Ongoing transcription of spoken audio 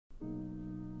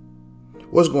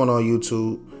What's going on,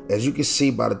 YouTube? As you can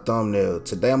see by the thumbnail,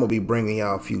 today I'm going to be bringing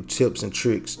y'all a few tips and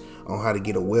tricks on how to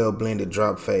get a well blended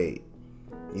drop fade.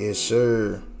 Yes,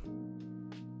 sir.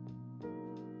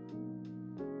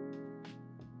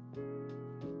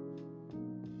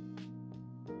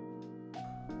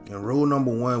 And rule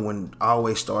number one when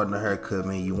always starting a haircut,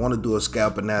 man, you want to do a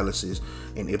scalp analysis,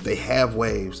 and if they have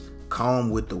waves, comb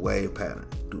with the wave pattern.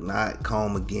 Do not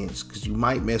comb against, because you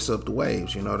might mess up the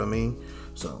waves, you know what I mean?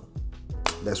 So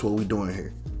that's what we're doing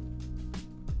here.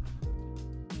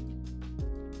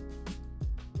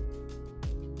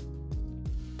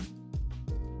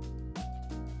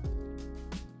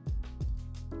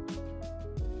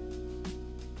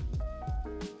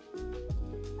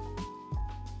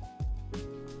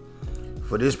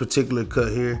 For this particular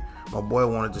cut here, my boy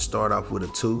wanted to start off with a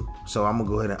 2, so I'm gonna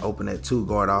go ahead and open that 2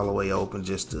 guard all the way open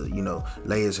just to, you know,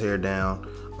 lay his hair down,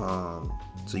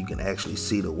 so you can actually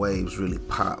see the waves really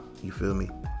pop. You feel me?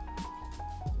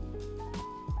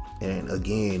 And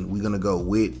again, we're gonna go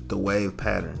with the wave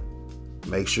pattern.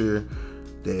 Make sure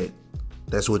that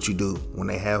that's what you do when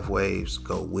they have waves.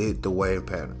 Go with the wave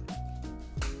pattern.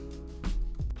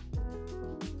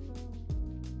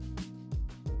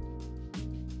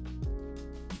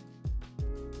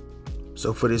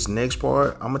 So for this next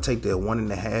part, I'm gonna take that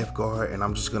 1.5 guard and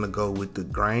I'm just gonna go with the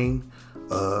grain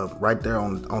right there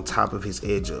on top of his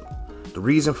edge up. The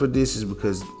reason for this is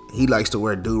because he likes to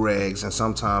wear do-rags, and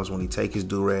sometimes when he take his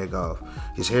do-rag off,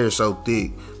 his hair is so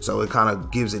thick, so it kind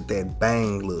of gives it that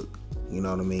bang look. You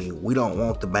know what I mean? We don't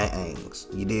want the bangs.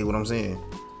 You dig what I'm saying?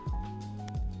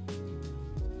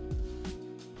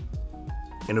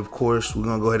 And of course, we're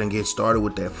gonna go ahead and get started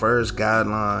with that first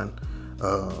guideline.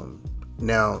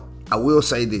 Now, I will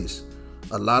say this: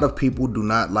 a lot of people do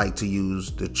not like to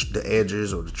use the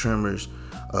edges or the trimmers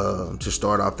to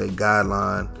start off that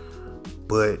guideline.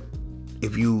 But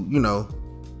if you know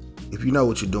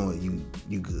what you're doing,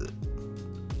 you good.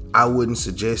 I wouldn't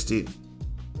suggest it,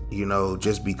 you know,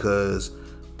 just because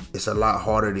it's a lot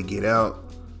harder to get out.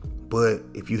 But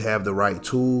if you have the right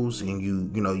tools and you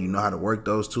know how to work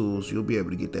those tools, you'll be able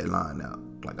to get that line out.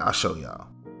 Like I'll show y'all.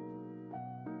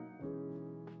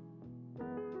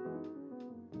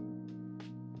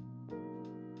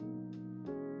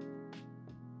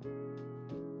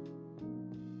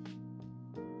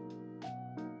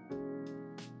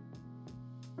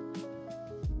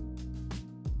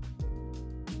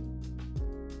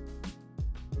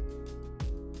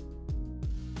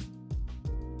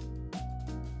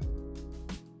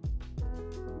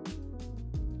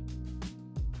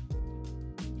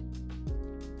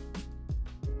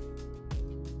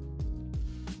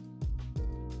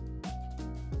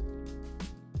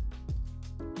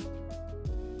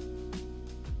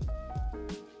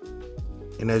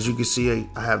 And as you can see,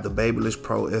 I have the Babyliss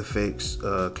Pro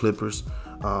FX clippers,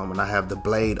 and I have the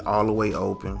blade all the way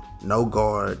open, no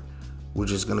guard. We're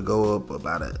just gonna go up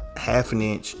about a 1/2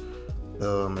 inch,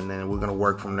 and then we're gonna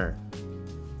work from there.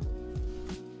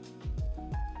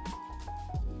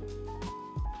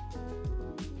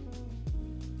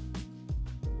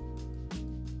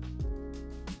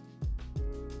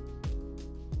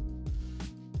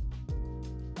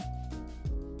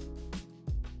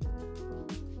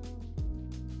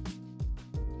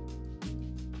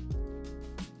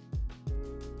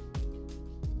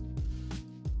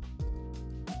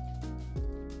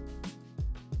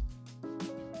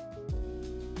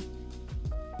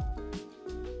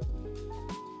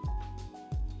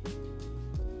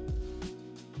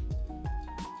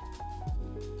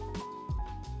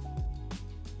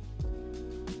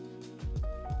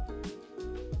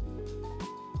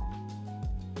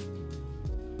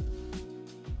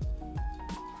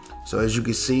 So as you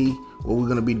can see, what we're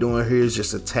gonna be doing here is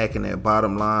just attacking that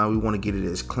bottom line. We wanna get it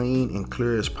as clean and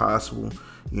clear as possible,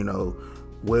 you know,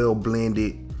 well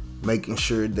blended, making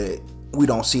sure that we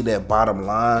don't see that bottom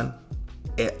line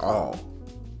at all.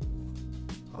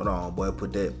 Hold on, boy,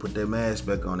 put that mask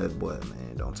back on that boy,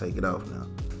 man. Don't take it off now.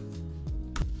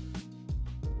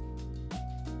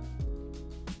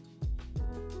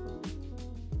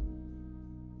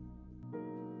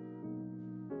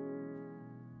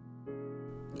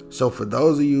 So for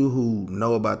those of you who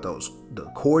know about the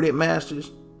corded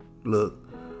masters, look,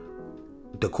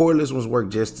 the cordless ones work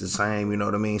just the same, you know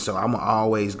what I mean? So I'm gonna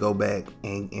always go back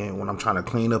and when I'm trying to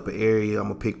clean up an area, I'm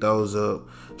gonna pick those up,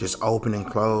 just open and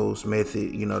close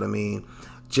method, you know what I mean?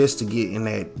 Just to get in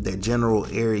that general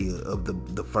area of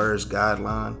the first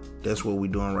guideline. That's what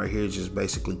we're doing right here, just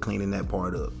basically cleaning that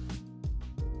part up.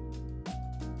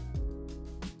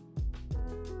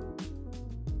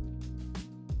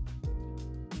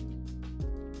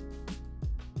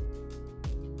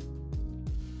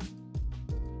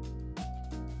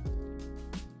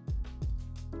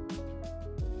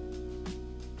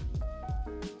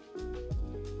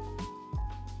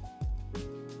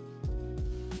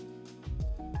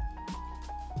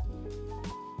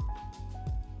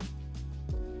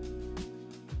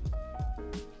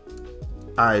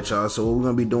 Alright, y'all, so what we're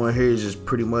gonna be doing here is just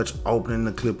pretty much opening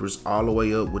the clippers all the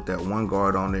way up with that one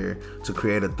guard on there to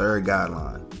create a third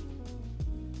guideline.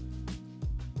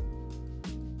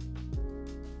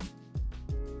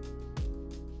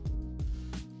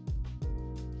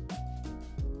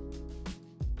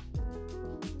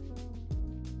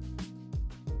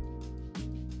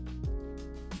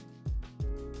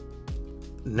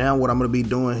 Now what I'm gonna be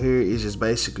doing here is just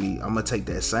basically I'm gonna take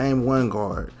that same one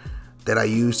guard that I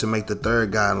used to make the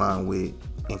third guideline with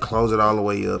and close it all the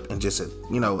way up and just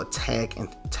attack and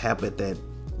tap at that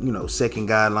second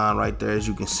guideline right there. As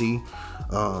you can see,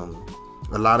 a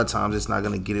lot of times it's not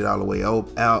gonna get it all the way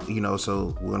out,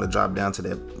 so we're gonna drop down to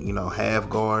that half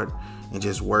guard and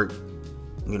just work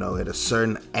at a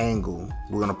certain angle.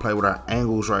 We're gonna play with our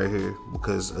angles right here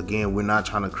because again, we're not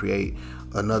trying to create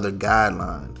another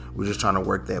guideline. We're just trying to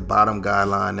work that bottom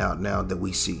guideline out now that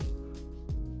we see.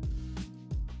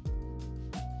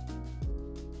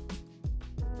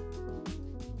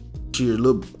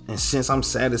 And since I'm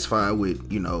satisfied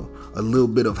with a little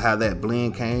bit of how that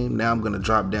blend came, now I'm gonna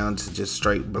drop down to just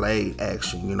straight blade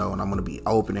action, and I'm gonna be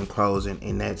open and closing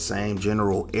in that same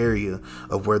general area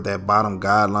of where that bottom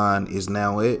guideline is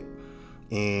now at,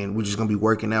 and we're just gonna be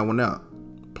working that one out,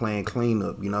 playing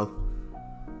cleanup,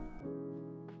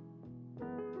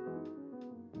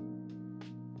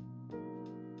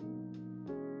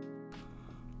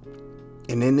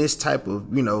 And in this type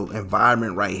of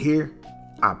environment right here,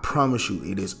 I promise you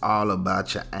it is all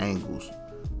about your angles.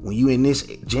 When you in this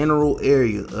general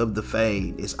area of the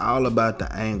fade, it's all about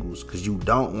the angles because you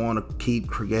don't want to keep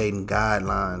creating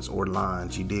guidelines or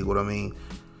lines. You dig what I mean?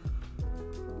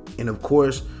 And of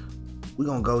course, we're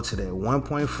gonna go to that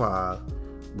 1.5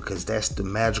 because that's the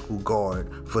magical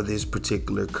guard for this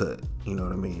particular cut. You know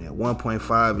what I mean? At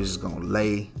 1.5 is gonna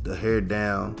lay the hair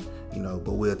down,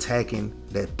 but we're attacking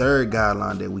that third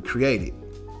guideline that we created.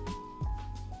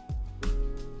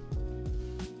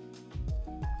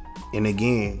 And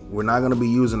again, we're not gonna be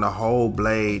using the whole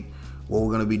blade. What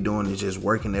we're gonna be doing is just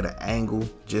working at an angle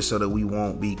just so that we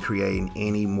won't be creating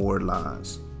any more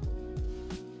lines.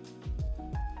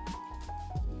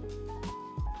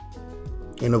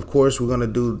 And of course, we're gonna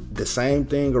do the same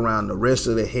thing around the rest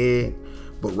of the head,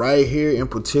 but right here in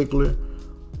particular,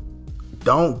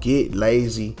 don't get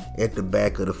lazy at the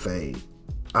back of the fade.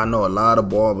 I know a lot of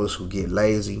barbers who get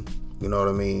lazy. You know what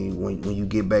I mean? When you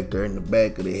get back there in the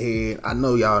back of the head, I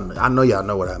know y'all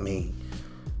know what I mean.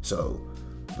 So,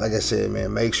 like I said,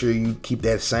 man, make sure you keep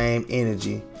that same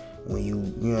energy when you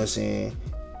know what I'm saying,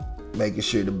 making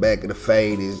sure the back of the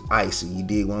fade is icy. You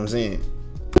dig what I'm saying?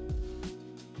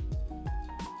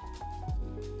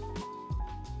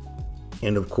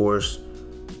 And of course,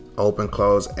 open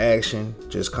close action,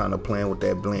 just kind of playing with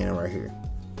that blend right here.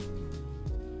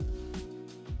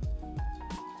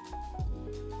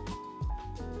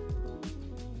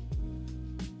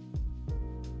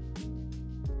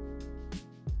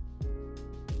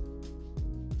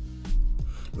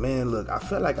 Man, look, I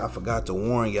feel like I forgot to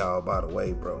warn y'all, by the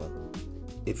way, bro.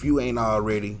 If you ain't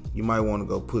already, you might want to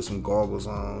go put some goggles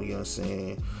on, you know what I'm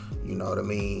saying? You know what I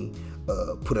mean?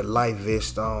 Put a life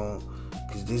vest on,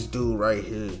 because this dude right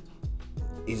here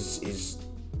is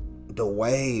the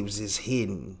waves is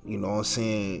hidden, you know what I'm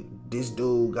saying? This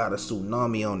dude got a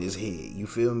tsunami on his head, you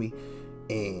feel me?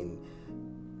 And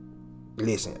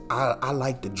listen, I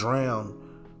like to drown,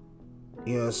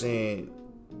 you know what I'm saying,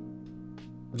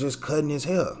 just cutting his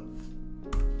hair.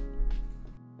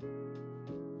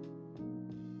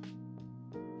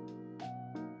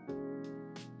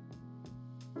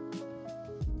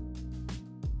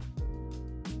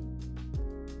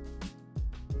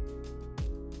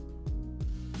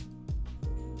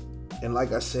 And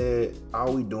like I said,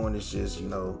 all we doing is just,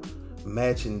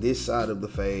 matching this side of the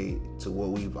fade to what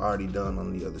we've already done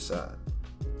on the other side.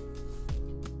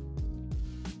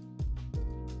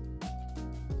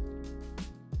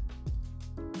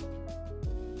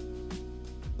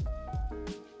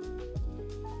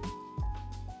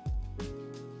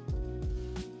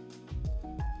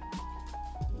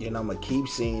 And I'm gonna keep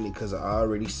saying it because I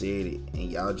already said it,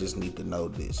 and y'all just need to know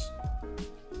this.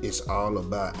 It's all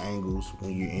about angles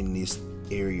when you're in this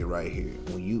area right here.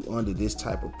 When you under this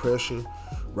type of pressure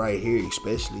right here,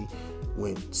 especially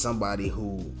when somebody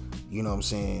who, you know what I'm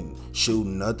saying,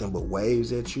 shooting nothing but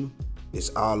waves at you, it's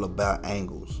all about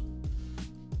angles.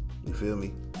 You feel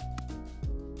me?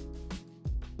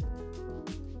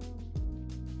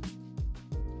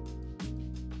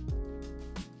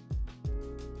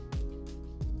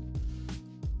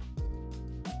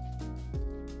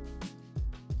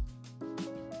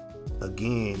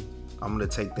 Again, I'm gonna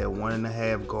take that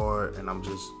 1.5 guard and I'm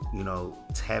just,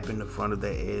 tapping the front of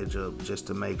that edge up just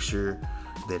to make sure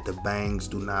that the bangs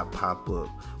do not pop up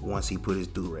once he put his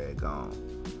do-rag on.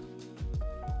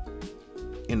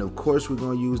 And of course, we're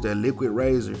gonna use that liquid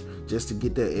razor just to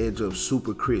get that edge up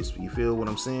super crisp. You feel what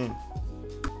I'm saying?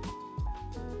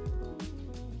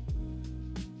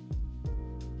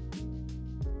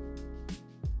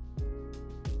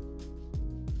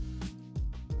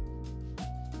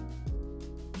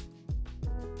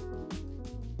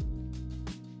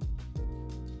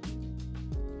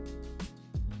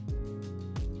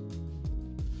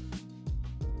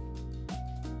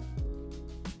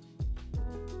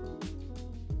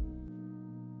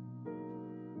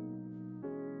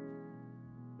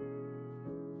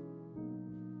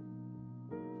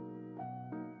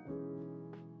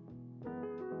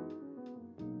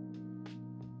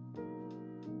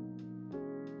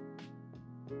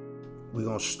 We're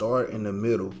gonna start in the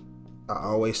middle. I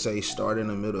always say start in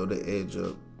the middle of the edge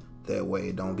up. That way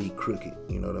it don't be crooked.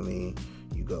 You know what I mean?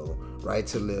 You go right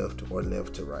to left or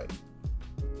left to right.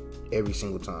 Every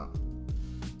single time.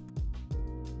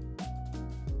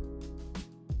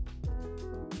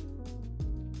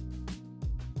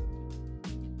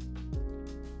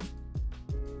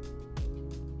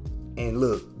 And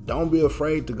look, don't be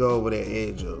afraid to go over that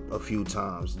edge up a few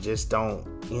times. Just don't,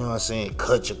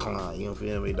 cut your client, you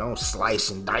feel me? Don't slice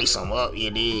and dice them up, you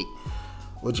dig?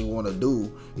 What you want to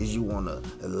do is you want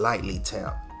to lightly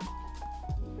tap.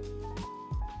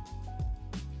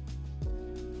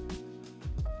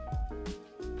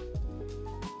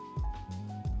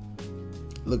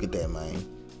 Look at that, man.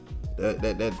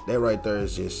 That right there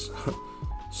is just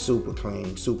super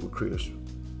clean, super crisp.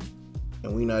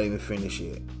 And we not even finished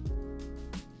yet.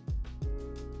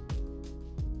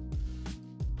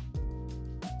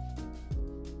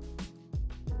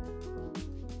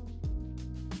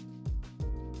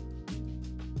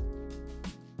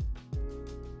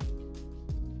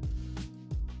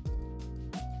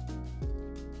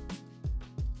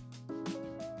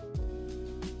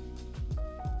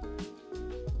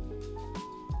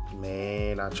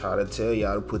 Man, I try to tell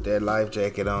y'all to put that life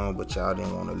jacket on, but y'all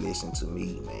didn't want to listen to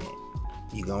me, man.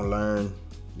 You gonna learn.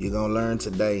 You're gonna learn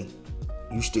today.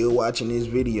 You still watching this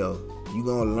video. You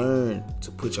gonna learn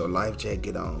to put your life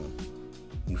jacket on.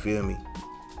 You feel me?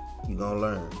 You gonna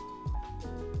learn.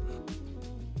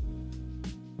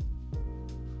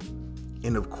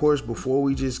 And of course, before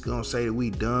we just gonna say that we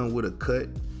done with a cut,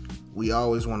 we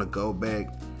always want to go back,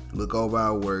 look over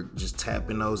our work, just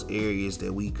tap in those areas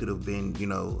that we could have been,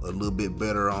 a little bit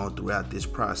better on throughout this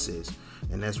process.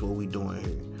 And that's what we doing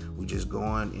here. We just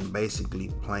going and basically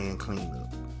playing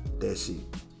cleanup. That's it.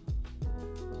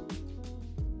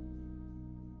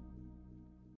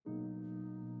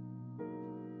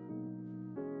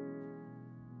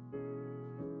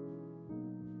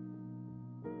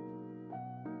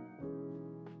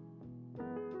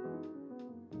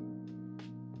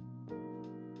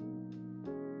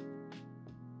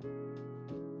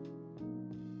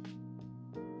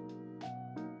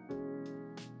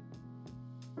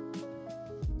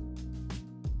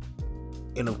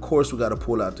 And of course, we got to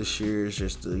pull out the shears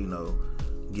just to,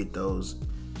 get those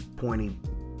pointy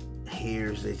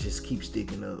hairs that just keep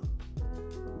sticking up.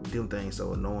 Them things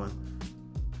so annoying.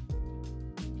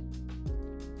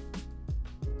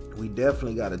 We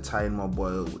definitely got to tighten my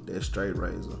boy up with that straight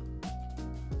razor.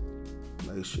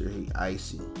 Make sure he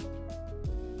icy.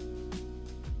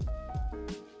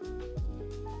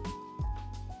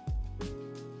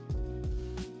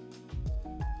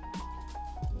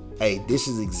 Hey, this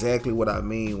is exactly what I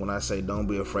mean when I say don't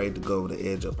be afraid to go over the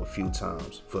edge up a few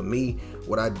times. For me,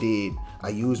 what I did, I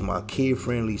used my kid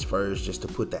friendlies first just to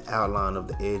put the outline of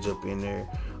the edge up in there.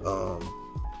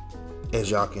 As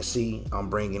y'all can see, I'm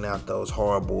bringing out those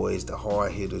hard boys, the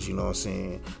hard hitters, you know what I'm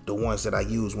saying? The ones that I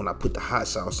use when I put the hot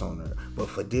sauce on there. But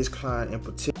for this client in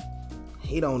particular,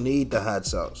 he don't need the hot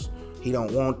sauce. He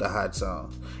don't want the hot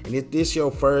sauce. And if this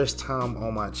your first time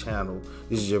on my channel,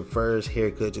 this is your first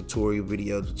haircut tutorial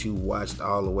video that you watched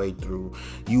all the way through,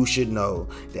 you should know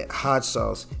that hot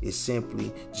sauce is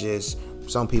simply just,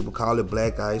 some people call it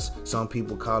black ice, some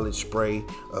people call it spray,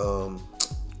 the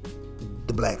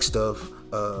black stuff,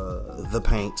 the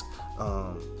paint.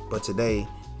 But today,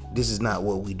 this is not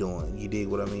what we doing. You dig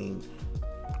what I mean?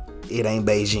 It ain't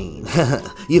Beijing.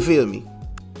 You feel me?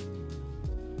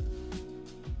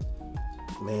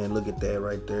 Man, look at that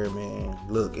right there, man.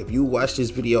 Look, if you watch this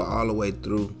video all the way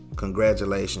through,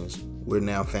 congratulations. We're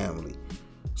now family.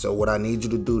 So what I need you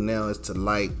to do now is to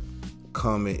like,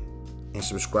 comment, and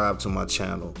subscribe to my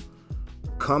channel.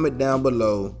 Comment down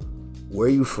below where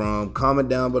you from. Comment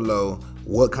down below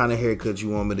what kind of haircut you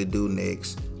want me to do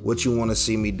next, what you want to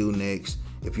see me do next.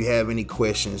 If you have any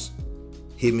questions,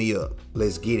 hit me up.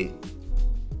 Let's get it.